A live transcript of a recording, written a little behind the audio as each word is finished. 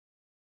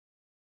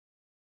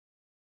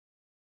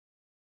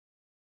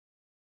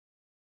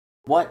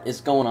What is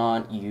going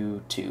on,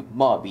 YouTube?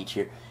 Moab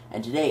here,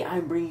 and today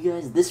I'm bringing you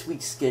guys this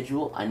week's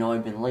schedule. I know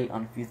I've been late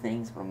on a few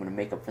things, but I'm going to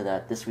make up for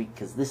that this week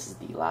because this is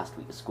the last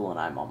week of school and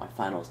I'm on my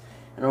finals.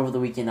 And over the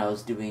weekend I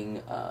was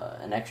doing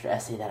an extra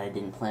essay that I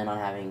didn't plan on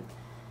having,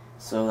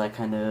 so that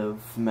kind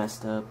of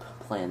messed up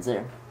plans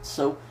there.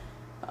 So,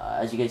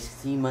 as you guys can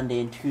see, Monday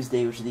and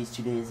Tuesday, which are these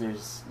 2 days,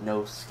 there's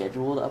no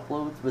scheduled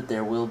uploads, but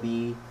there will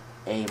be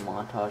a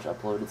montage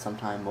uploaded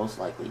sometime, most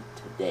likely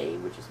today,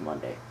 which is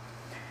Monday.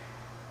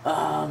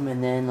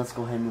 And then let's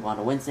go ahead and move on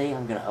to Wednesday.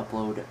 I'm gonna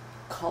upload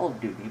Call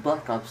of Duty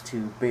Black Ops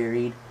 2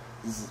 Buried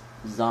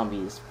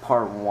Zombies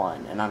Part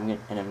 1, and I'm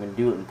gonna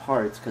do it in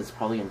parts because it's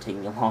probably gonna take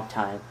me a long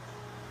time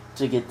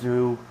to get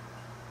through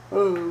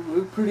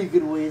a pretty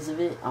good ways of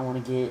it. I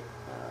want to get,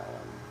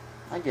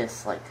 I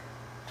guess, like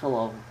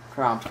to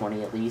around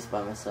 20 at least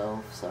by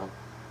myself, so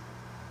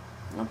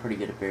I'm pretty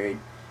good at Buried.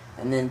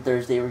 And then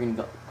Thursday we're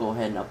gonna go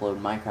ahead and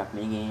upload Minecraft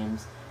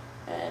minigames.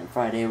 And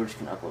Friday, we're just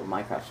going to upload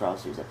Minecraft Survival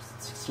Series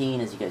Episode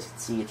 16. As you guys can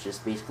see, it's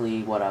just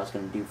basically what I was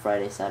going to do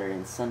Friday, Saturday,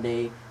 and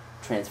Sunday,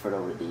 transferred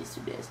over to these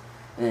 2 days.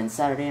 And then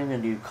Saturday, I'm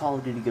going to do Call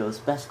of Duty Go's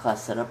Best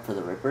Class Setup for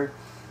the Ripper.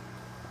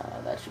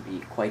 That should be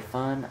quite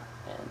fun.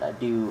 And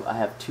I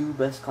have 2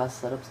 Best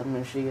Class setups I'm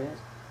going to show you guys.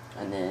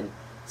 And then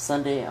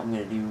Sunday, I'm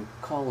going to do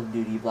Call of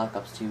Duty Black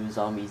Ops 2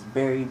 Zombies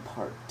Buried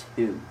Part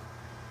 2.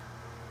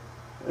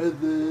 And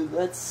then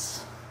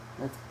that's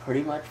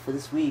pretty much for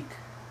this week.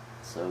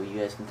 So you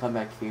guys can come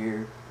back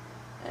here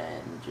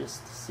and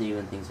just see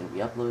when things are going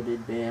to be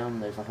uploaded. Bam,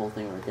 there's a whole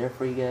thing right there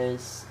for you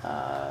guys.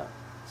 So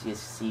you guys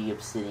can see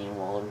Obsidian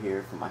Wall over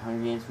here from my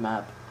Hunger Games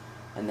map.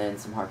 And then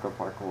some hardcore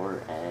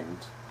parkour. And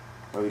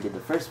where we did the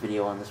first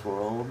video on this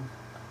world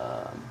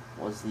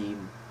was the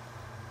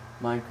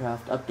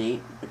Minecraft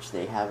update, which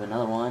they have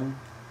another one.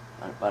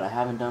 But I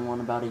haven't done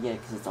one about it yet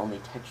because it's only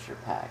texture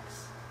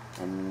packs.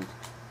 And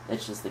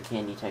it's just the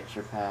candy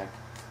texture pack.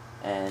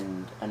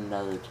 And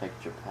another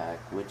texture pack,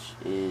 which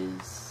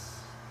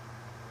is,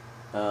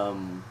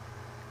 the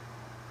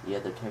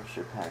other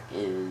texture pack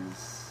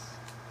is,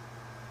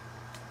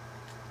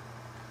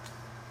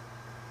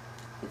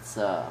 it's,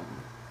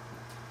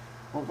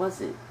 what was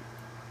it?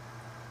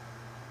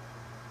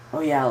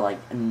 Oh yeah, like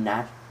a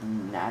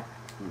Natura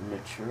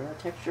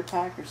texture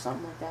pack or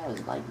something like that. It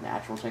was like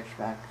natural texture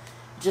pack.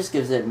 It just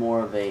gives it more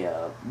of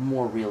a,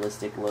 more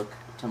realistic look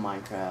to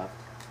Minecraft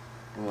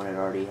than what it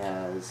already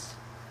has.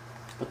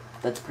 But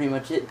that's pretty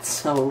much it.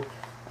 So,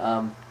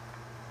 going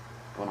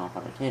off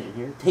on a tangent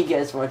here. Thank you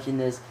guys for watching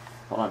this.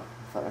 Hold on,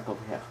 back over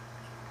here.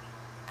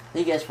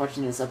 Thank you guys for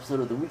watching this episode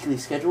of the weekly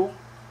schedule.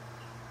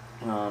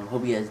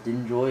 Hope you guys did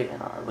enjoy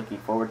and are looking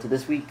forward to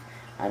this week.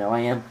 I know I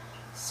am.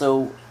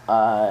 So,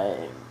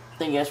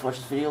 thank you guys for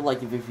watching this video.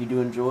 Like if you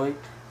do enjoy,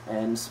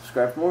 and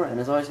subscribe for more. And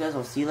as always, guys,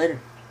 I'll see you later.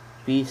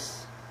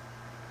 Peace.